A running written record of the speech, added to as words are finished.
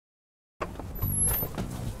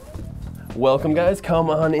Welcome, guys. Come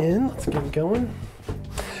on in. Let's get it going.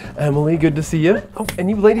 Emily, good to see you. Oh, and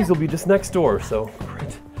you ladies will be just next door, so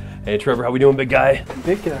great. Hey, Trevor, how we doing, big guy?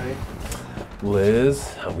 Big guy.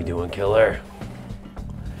 Liz, how we doing, killer?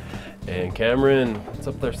 And Cameron, what's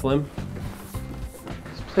up there, Slim?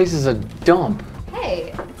 This place is a dump.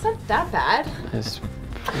 Hey, it's not that bad.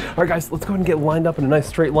 All right, guys, let's go ahead and get lined up in a nice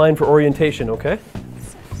straight line for orientation, okay?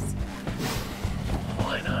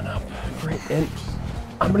 Line on up. Great. And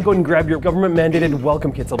I'm gonna go ahead and grab your government-mandated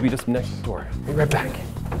welcome kits. I'll be just next door. I'll be right back.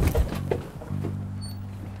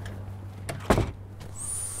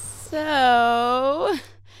 So,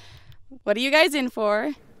 what are you guys in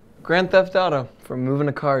for? Grand Theft Auto for moving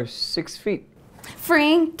a car 6 feet.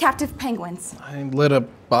 Freeing captive penguins. I lit a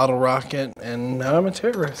bottle rocket and now I'm a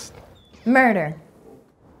terrorist. Murder.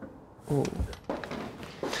 Ooh.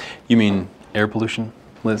 You mean air pollution,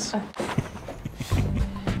 Liz?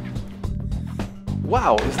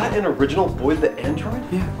 Wow, is that an original Boyd the Android?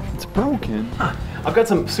 Yeah, it's broken. I've got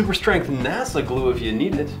some super strength NASA glue if you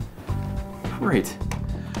need it. Great.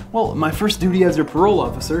 Well, my first duty as your parole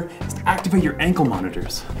officer is to activate your ankle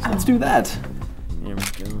monitors. So let's do that. Here we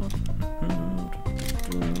go.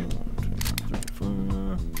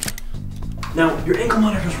 Now, your ankle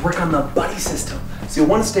monitors work on the buddy system, so you'll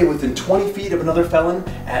want to stay within 20 feet of another felon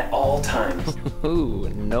at all times. Ooh,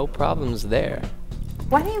 no problems there.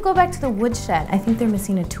 Why don't you go back to the woodshed? I think they're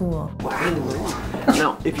missing a tool.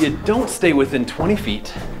 Now, if you don't stay within 20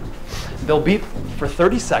 feet, they'll beep for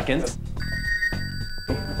 30 seconds.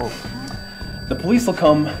 The police will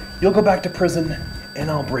come, you'll go back to prison,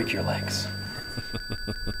 and I'll break your legs.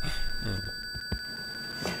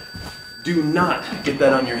 Do not get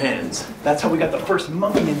that on your hands. That's how we got the first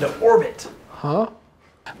monkey into orbit. Huh?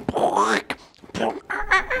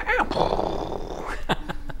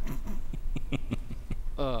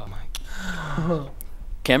 Oh my God.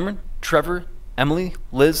 Cameron, Trevor, Emily,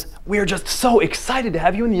 Liz, We are just so excited to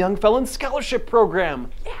have you in the Young Felons Scholarship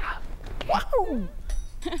Program. yeah. Wow.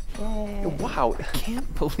 Wow, I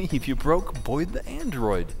can't believe you broke Boyd the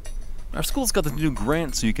Android. Our school's got the new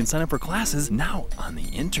grant so you can sign up for classes now on the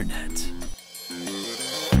internet.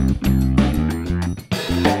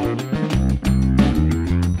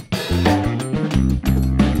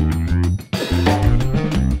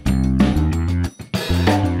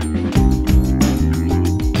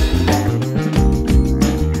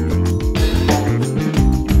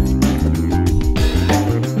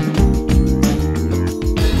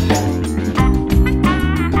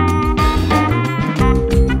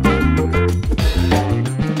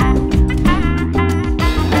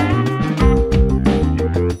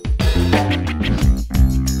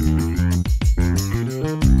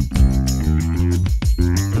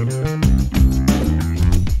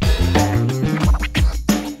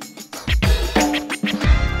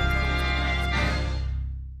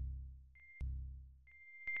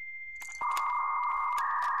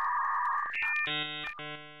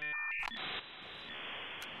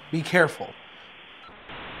 Be careful.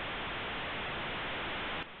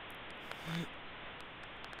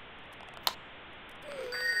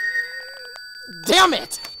 Damn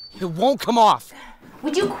it! It won't come off.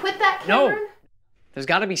 Would you quit that, Cameron? No! There's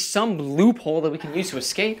gotta be some loophole that we can use to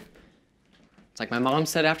escape. It's like my mom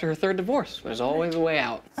said after her third divorce. There's always a way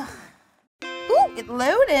out. Ooh, it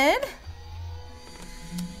loaded.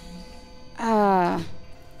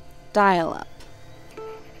 Dial up.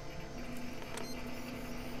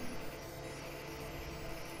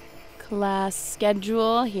 Class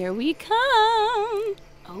schedule, here we come.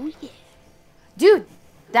 Oh yeah. Dude,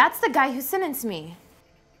 that's the guy who sentenced me.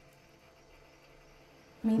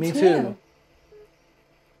 Me too.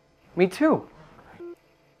 Me too.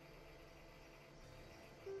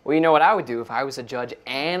 Well, you know what I would do if I was a judge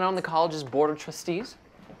and on the college's board of trustees?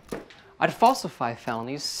 I'd falsify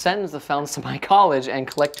felonies, sentence the felons to my college, and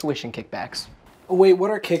collect tuition kickbacks. Oh, wait,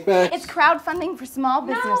 what are kickbacks? It's crowdfunding for small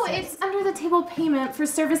businesses. No, it's under the table payment for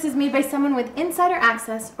services made by someone with insider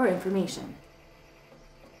access or information.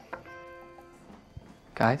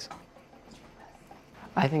 Guys,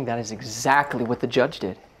 I think that is exactly what the judge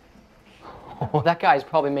did. Oh, that guy's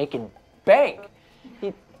probably making bank.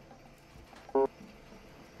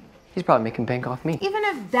 He's probably making bank off me. Even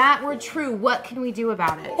if that were true, what can we do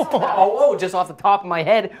about it? Oh, just off the top of my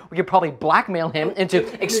head, we could probably blackmail him into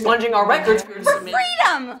expunging our records. For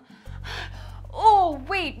freedom! Oh,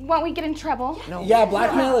 wait, won't we get in trouble? No. Yeah,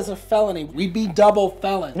 blackmail is a felony. We'd be double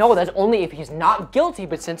felons. No, that's only if he's not guilty,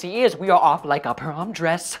 but since he is, we are off like a prom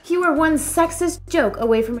dress. You were one sexist joke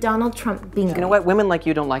away from Donald Trump bingo. You know what? Women like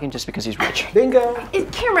you don't like him just because he's rich. Bingo.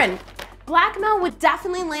 Cameron, blackmail would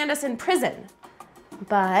definitely land us in prison.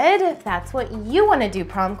 Bud, if that's what you want to do,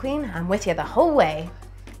 prom queen, I'm with you the whole way.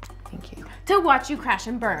 Thank you. To watch you crash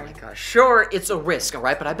and burn. Sure, it's a risk, all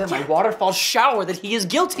right? But I bet my waterfall shower that he is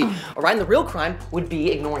guilty, all right? And the real crime would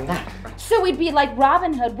be ignoring that. So we'd be like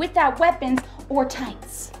Robin Hood without weapons or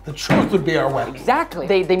tights. The truth would be our weapon. Exactly.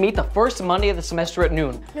 They meet the first Monday of the semester at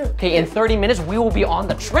noon. Okay, in 30 minutes, we will be on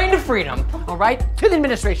the train to freedom, all right? To the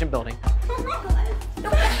administration building.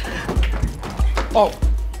 Oh.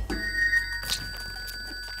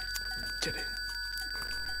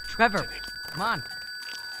 Trevor, come on.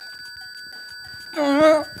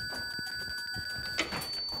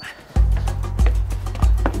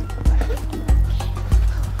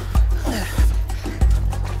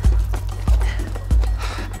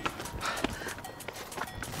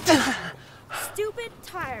 Stupid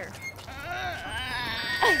tire.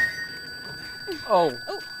 Oh.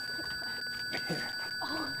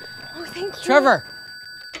 Oh, thank you. Trevor,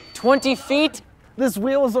 20 feet? This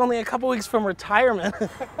wheel is only a couple weeks from retirement.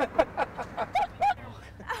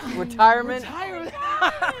 Retirement?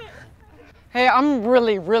 Hey, I'm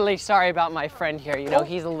really sorry about my friend here. You know,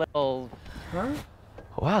 he's a little... Huh?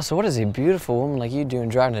 Wow, so what is a beautiful woman like you doing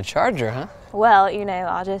driving a Charger, huh? Well, you know,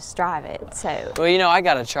 I'll just drive it, so. Well, you know, I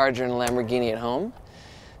got a Charger and a Lamborghini at home.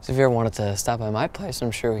 So if you ever wanted to stop by my place,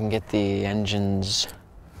 I'm sure we can get the engines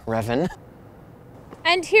revving.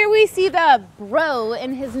 And here we see the bro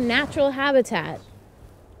in his natural habitat.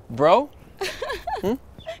 Bro? Come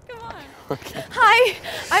on. Okay. Hi,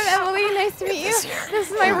 I'm Emily. Nice to meet you.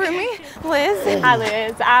 This is my roomie, Liz. Hi,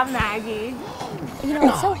 Liz. I'm Maggie. You know,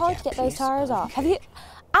 it's so hard to get those tires off. Have you?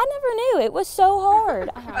 I never knew it was so hard.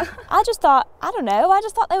 I just thought, I don't know, I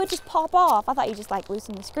just thought they would just pop off. I thought you just like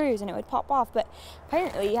loosen the screws and it would pop off, but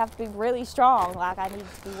apparently you have to be really strong. Like I need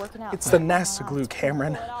to be working out. It's the NASA glue,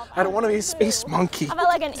 Cameron. I don't want to be a space monkey. I felt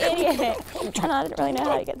like an idiot. And I didn't really know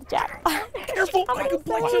how to get the jack. Careful, I can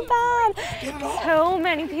break it. Bad. So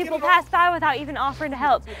many people passed by without even offering to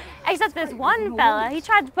help. Except this one fella, he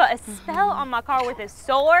tried to put a spell on my car with his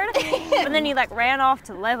sword, but then he like ran off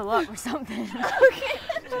to level up or something.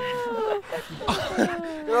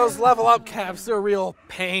 Those level up caps are a real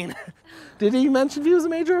pain. Did he mention he was a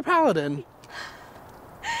major or paladin?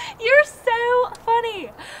 You're so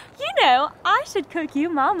funny. You know, I should cook you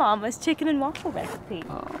my mama's chicken and waffle recipe.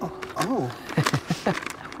 Oh.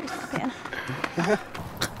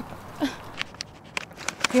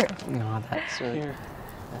 Here. No, that's here.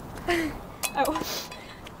 Oh.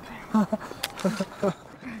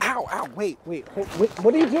 Ow, wait,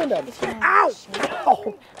 what are you doing then? Ow!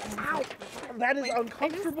 Oh, ow! That is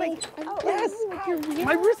uncomfortable. Yes!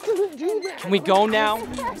 My wrist doesn't do that. Can we go now?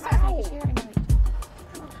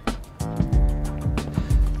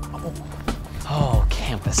 Oh,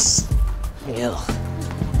 campus. Ew.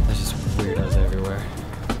 There's just weirdos everywhere.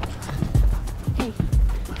 Hey,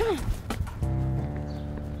 come on.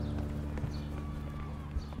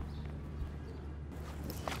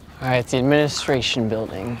 All right, the administration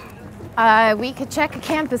building. We could check a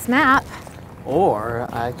campus map. Or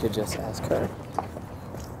I could just ask her.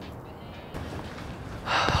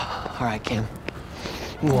 All right, Kim.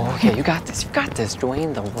 Whoa, okay, you got this. You got this.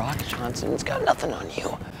 Dwayne The Rock Johnson's got nothing on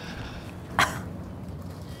you.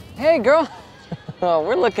 Hey, girl. Well,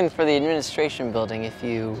 we're looking for the administration building, if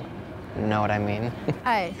you know what I mean.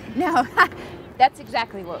 No, that's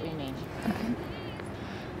exactly what we mean.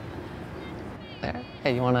 There.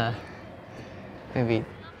 Hey, you wanna maybe?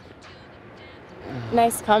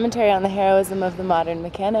 Nice commentary on the heroism of the modern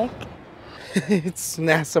mechanic. It's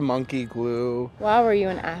NASA monkey glue. Wow, were you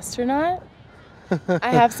an astronaut? I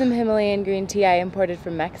have some Himalayan green tea I imported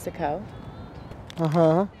from Mexico.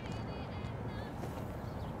 Uh-huh.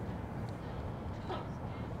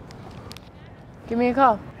 Give me a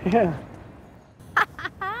call. Yeah.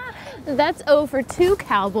 That's 0 for 2,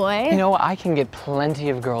 cowboy. You know, I can get plenty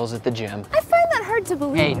of girls at the gym. I find that hard to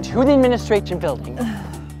believe. Hey, to the administration building.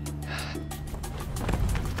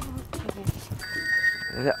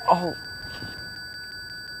 Oh.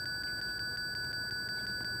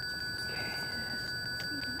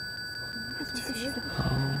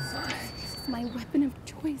 This is my weapon of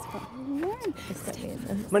choice, but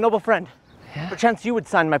My noble friend, Yeah? perchance you would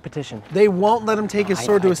sign my petition. They won't let him take his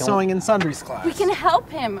sword to I his don't- sewing and sundries class. we can help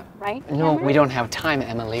him, right? No, we don't have time,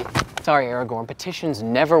 Emily. Sorry, Aragorn. Petitions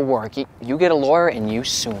never work. You get a lawyer and you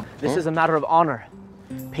sue him. This is a matter of honor.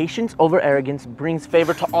 Patience over arrogance brings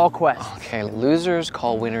favor to all quests. Okay, losers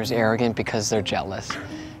call winners arrogant because they're jealous.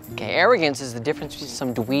 Okay, arrogance is the difference between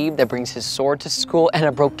some dweeb that brings his sword to school and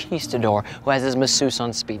a broquistador who has his masseuse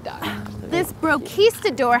on speed dial. This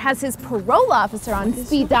broquistador has his parole officer on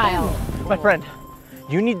speed dial. My friend,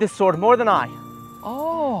 you need this sword more than I.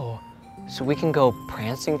 Oh, So we can go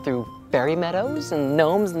prancing through berry meadows and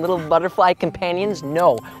gnomes and little butterfly companions?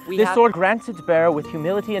 No. This sword grants its bearer with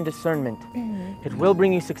humility and discernment. It will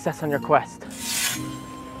bring you success on your quest.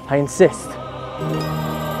 I insist.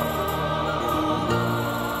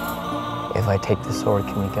 If I take the sword,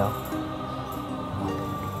 can we go?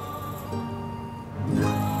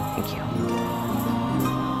 Thank you.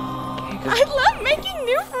 I love making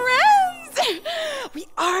new friends. We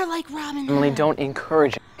are like Robin Hood. Emily, don't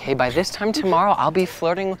encourage it. Okay, by this time tomorrow, I'll be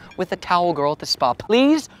flirting with the towel girl at the spa.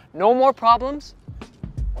 Please, no more problems.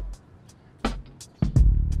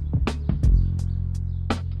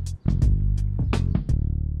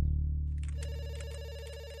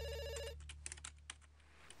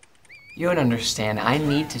 You don't understand. I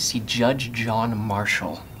need to see Judge John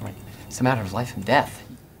Marshall. It's a matter of life and death.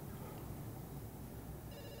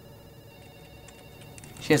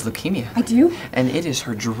 She has leukemia. I do? And it is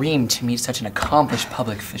her dream to meet such an accomplished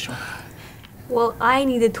public official. Well, I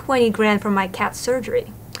needed 20 grand for my cat's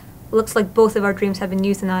surgery. Looks like both of our dreams have been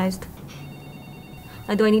euthanized.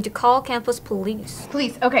 Now, do I need to call campus police?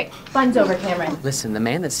 Police, okay. Fun's over, Cameron. Listen, the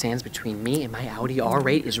man that stands between me and my Audi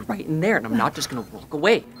R8 is right in there, and I'm not just gonna walk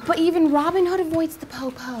away. But even Robin Hood avoids the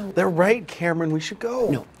po-po. They're right, Cameron. We should go.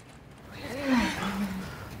 No.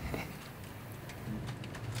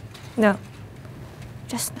 No.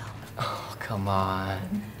 Just no. Oh, come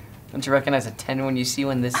on. Don't you recognize a 10 when you see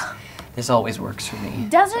one? This always works for me.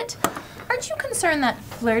 Does it? Aren't you concerned that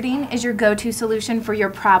flirting is your go-to solution for your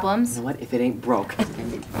problems? You know what? If it ain't broke.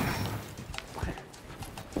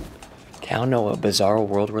 Cal, know a bizarre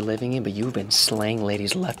world we're living in, but you've been slaying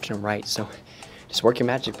ladies left and right, so just work your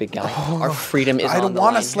magic, big guy. Our freedom is on the line. I don't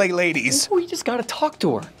want to slay ladies. Oh, you just gotta talk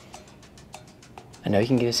to her. I know you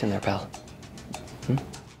can get us in there, pal.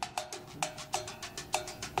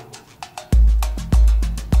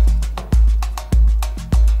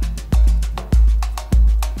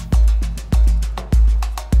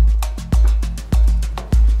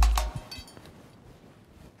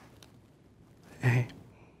 Hey.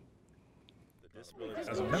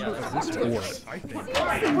 As a member of this board, I think... What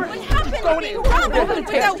happened? Robin Hood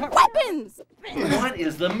without weapons! What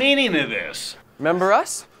is the meaning of this? Remember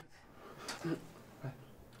us?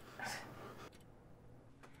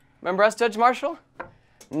 Remember us, Judge Marshall?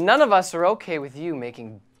 None of us are okay with you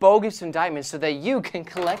making bogus indictments so that you can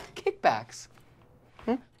collect kickbacks.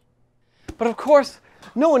 But of course,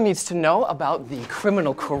 no one needs to know about the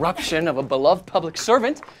criminal corruption of a beloved public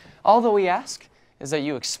servant. All that we ask is that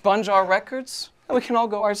you expunge our records and we can all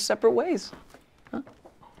go our separate ways.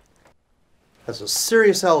 That's a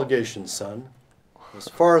serious allegation, son. As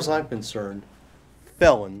far as I'm concerned,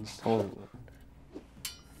 felons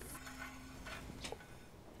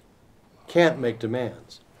can't make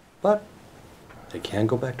demands, but they can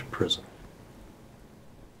go back to prison.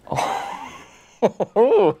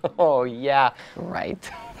 Oh yeah,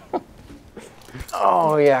 right.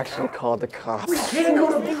 Oh, he actually called the cops. We can't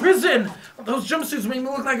go to prison! Those jumpsuits make me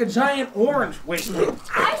look like a giant orange. Wait.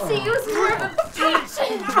 I see you as more of a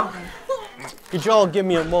patient. Could y'all give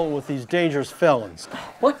me a moment with these dangerous felons?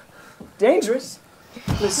 What? Dangerous?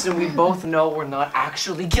 Listen, we both know we're not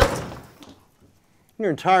actually guilty. Your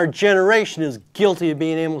entire generation is guilty of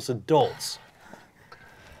being aimless adults.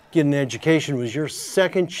 Getting an education was your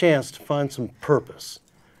second chance to find some purpose.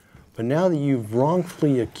 But now that you've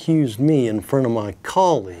wrongfully accused me in front of my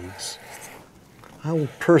colleagues, I will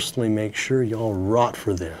personally make sure y'all rot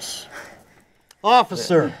for this.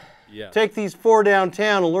 Officer, take these 4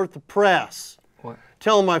 downtown, alert the press. What?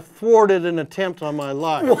 Tell them I thwarted an attempt on my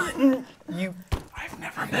life. What? I've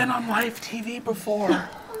never been on live TV before.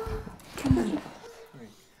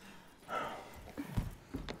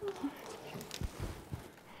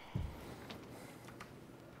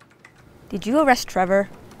 Did you arrest Trevor?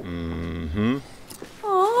 Mm-hmm.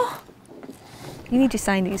 Oh. You need to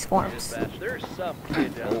sign these forms. There's some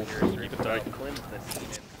kid down here who cleanse the scene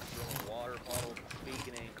and water bottles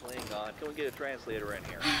speaking in Klingon. Can we get a translator in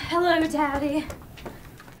here? Hello, Daddy.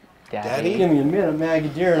 Daddy? Give me a minute, Maggie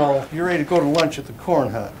dear, and I'll be ready to go to lunch at the Corn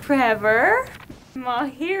Hut. Trevor, my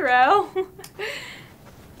hero.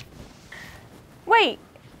 Wait,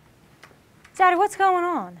 Daddy, what's going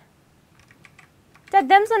on? Dad,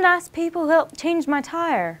 them's the nice people who helped change my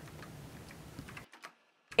tire.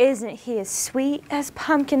 Isn't he as sweet as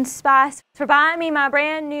pumpkin spice for buying me my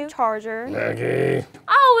brand new Charger? Maggie.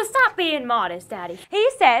 Oh, stop being modest, Daddy. He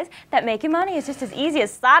says that making money is just as easy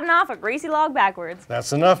as sliding off a greasy log backwards.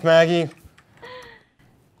 That's enough, Maggie.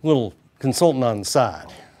 Little consultant on the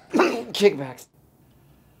side. Kickbacks.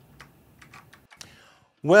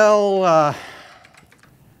 Well,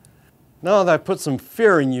 now that I put some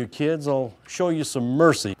fear in you kids, I'll show you some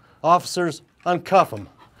mercy. Officers, uncuff him.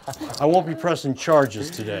 I won't be pressing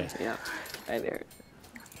charges today. Yeah, hi there.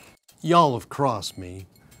 Y'all have crossed me,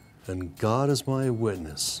 and God is my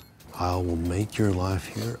witness. I will make your life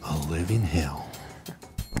here a living hell.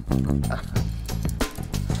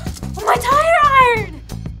 My tire iron!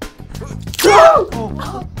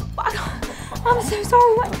 Oh, I'm so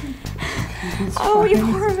sorry. What? Oh, you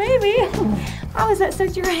poor baby. How was that stuck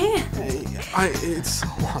to your hand? It's a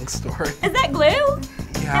long story. Is that glue?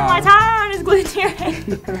 Yeah. And my tire iron is glued to your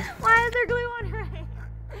hand. Why is there glue on her hand?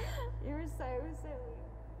 You're so silly.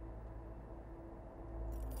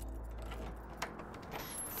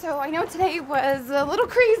 So I know today was a little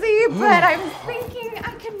crazy, but I'm thinking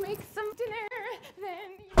I could make some dinner.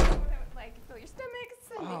 Then you know, that would like fill your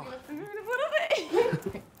stomachs and maybe lift the mood a little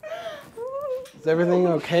bit. Is everything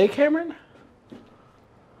okay, Cameron?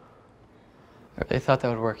 I really thought that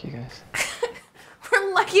would work, you guys.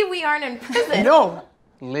 We're lucky we aren't in prison. No!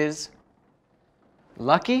 Liz,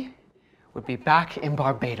 Lucky would be back in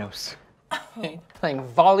Barbados. Playing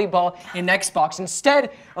volleyball in Xbox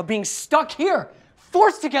instead of being stuck here,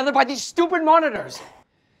 forced together by these stupid monitors.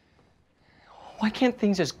 Why can't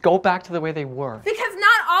things just go back to the way they were? Because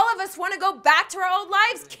not all of us want to go back to our old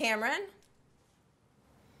lives, Cameron.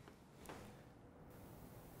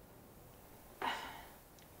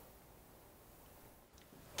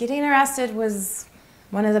 Getting arrested was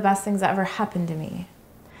one of the best things that ever happened to me.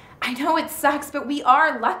 I know it sucks, but we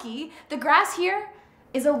are lucky. The grass here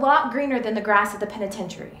is a lot greener than the grass at the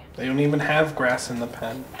penitentiary. They don't even have grass in the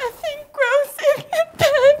pen. Nothing grows in the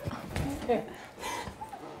pen. Okay.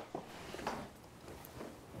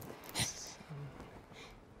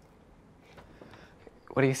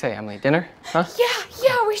 What do you say, Emily? Dinner? Huh?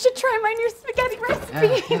 Yeah, we should try my new spaghetti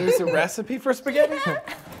recipe. There's a recipe for spaghetti?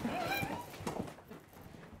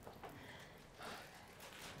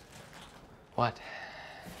 What?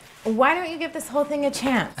 Why don't you give this whole thing a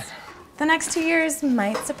chance? The next 2 years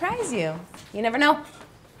might surprise you. You never know.